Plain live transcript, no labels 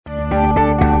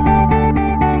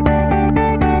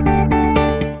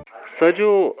Sir जो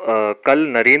कल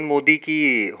नरेंद्र मोदी की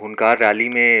हुंकार रैली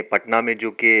में पटना में जो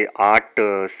कि 8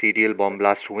 सीरियल बॉम्ब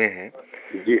ब्लास्ट हुए हैं,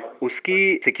 जी।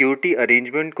 उसकी सिक्योरिटी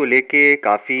अरेंजमेंट को लेके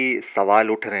काफ़ी सवाल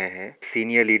उठ रहे हैं।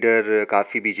 सीनियर लीडर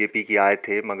काफ़ी बीजेपी की आए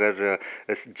थे मगर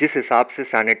जिस हिसाब से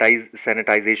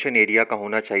सैनिटाइजेशन एरिया का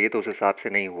होना चाहिए तो उस हिसाब से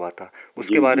नहीं हुआ था।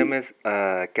 उसके जी, बारे जी। में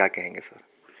क्या कहेंगे सर?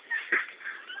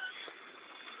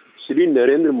 श्री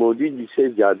नरेंद्र मोदी जी से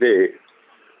ज्यादा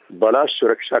बड़ा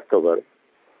सुरक्षा कवर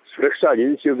सुरक्षा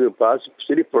एजेंसियों के पास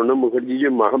श्री प्रणब मुखर्जी जो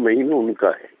महामहिम है उनका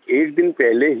है। एक दिन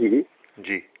पहले ही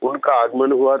जी, उनका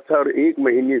आगमन हुआ था और एक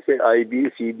महीने से IB,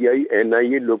 CBI,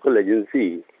 NIA local agency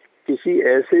किसी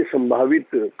ऐसे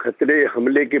संभावित खतरे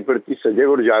हमले के प्रति सजग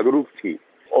और जागरूक थी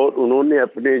और उन्होंने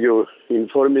अपने जो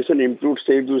इंफॉर्मेशन इनपुट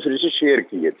से एक दूसरे से शेयर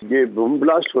किए थे। ये बम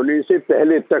ब्लास्ट होने से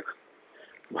पहले तक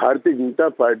भारतीय जनता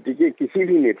पार्टी के किसी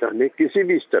भी नेता ने किसी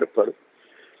भी स्तर पर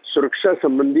सुरक्षा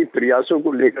संबंधी प्रयासों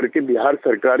को लेकर के बिहार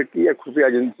सरकार की या खुफिया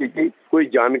एजेंसी की कोई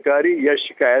जानकारी या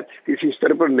शिकायत किसी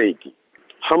स्तर पर नहीं की।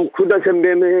 हम खुद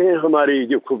अचंभे में हैं, हमारी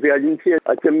जो खुफिया एजेंसी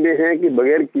अचंभे हैं कि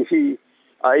बगैर किसी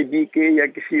आईबी के या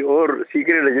किसी और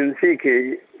सीक्रेट एजेंसी के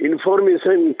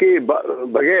इंफॉर्मेशन के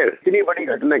बगैर इतनी बड़ी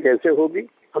घटना कैसे होगी।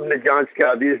 हमने जांच के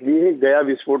आदेश दिए हैं। गया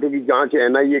विस्फोटों की जांच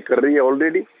एनआईए कर रही है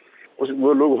ऑलरेडी।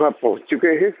 वो लोग वहां पहुंच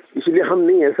चुके हैं। इसलिए हम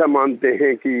नहीं ऐसा मानते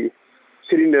हैं कि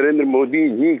श्री नरेंद्र मोदी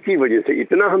जी की वजह से,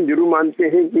 इतना हम जरूर मानते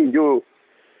हैं कि जो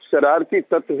शरारती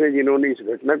तत्व है जिन्होंने इस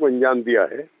घटना को अंजाम दिया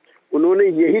है, उन्होंने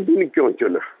यही दिन क्यों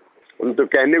चुना। हम तो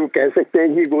कहने को कह सकते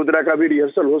हैं कि गोधरा का भी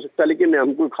रिहर्सल हो सकता है, लेकिन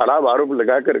हमको खराब आरोप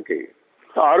लगा करके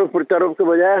आरोप प्रत्यारोप के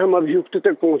बजाय हम अभियुक्त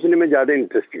तक पहुंचने में ज्यादा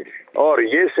इंटरेस्टेड है। और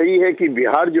ये सही है कि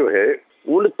बिहार जो है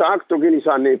उन ताकतों के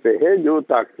निशाने पे है जो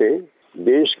ताकतें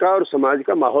देश का और समाज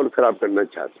का माहौल खराब करना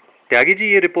चाहती हैं। त्यागी जी,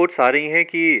 ये रिपोर्ट्स आ रही हैं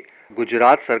कि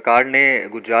गुजरात सरकार ने,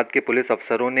 गुजरात के पुलिस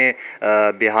अफसरों ने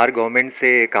बिहार गवर्नमेंट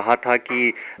से कहा था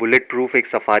कि बुलेट प्रूफ एक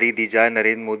सफारी दी जाए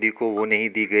नरेंद्र मोदी को, वो नहीं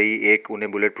दी गई। एक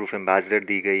उन्हें बुलेट प्रूफ एम्बेसडर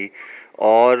दी गई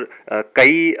और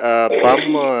कई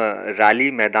बम रैली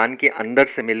मैदान के अंदर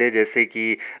से मिले, जैसे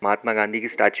कि महात्मा गांधी की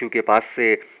स्टैच्यू के पास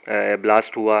से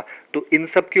ब्लास्ट हुआ। तो इन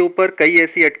सब के ऊपर कई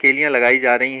ऐसी अटकेलियां लगाई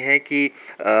जा रही हैं कि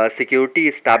सिक्योरिटी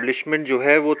इस्टेब्लिशमेंट जो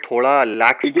है वो थोड़ा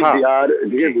लैक्स था।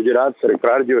 देखिए जी, गुजरात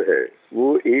सरकार जो है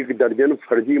वो 1 दर्जन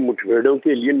फर्जी मुठभेड़ों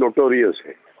के लिए नोटोरियस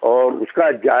है और उसका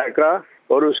जायका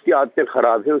और उसकी आदतें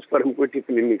खराब है। उस पर हम कोई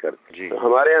टिप्पणी नहीं करते। जी, तो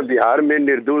हमारे यहाँ बिहार में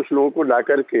निर्दोष लोगों को ला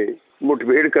करके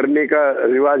मुठभेड़ करने का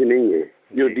रिवाज नहीं है,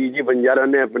 जो जी, डीजी बंजारा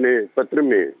ने अपने पत्र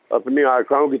में अपने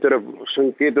आकाओं की तरफ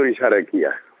संकेत और इशारा किया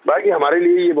है। बाकी हमारे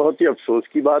लिए ये बहुत ही अफसोस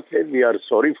की बात है। We are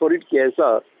sorry for it कि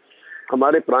ऐसा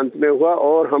हमारे प्रांत में हुआ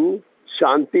और हम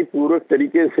शांतिपूर्वक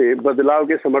तरीके से बदलाव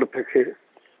के समर्थक हैं।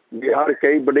 बिहार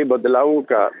कई बड़े बदलावों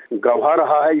का गवाह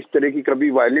रहा है। इस तरह की कभी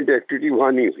वायलेंट एक्टिविटी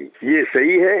वहां नहीं हुई। ये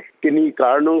सही है कि इन्हीं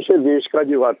कारणों से देश का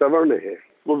जो वातावरण है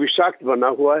वो विषाक्त बना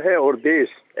हुआ है और देश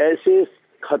ऐसे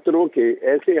खतरों के,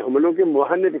 ऐसे हमलों के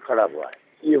मुहाने पे खड़ा हुआ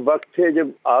है। ये वक्त है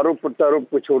जब आरोप प्रत्यारोप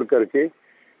को छोड़ करके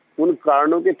उन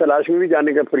कारणों की तलाश में भी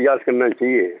जाने का प्रयास करना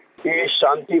चाहिए कि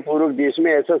शांतिपूर्वक देश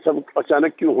में ऐसा सब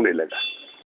अचानक क्यों होने लगा।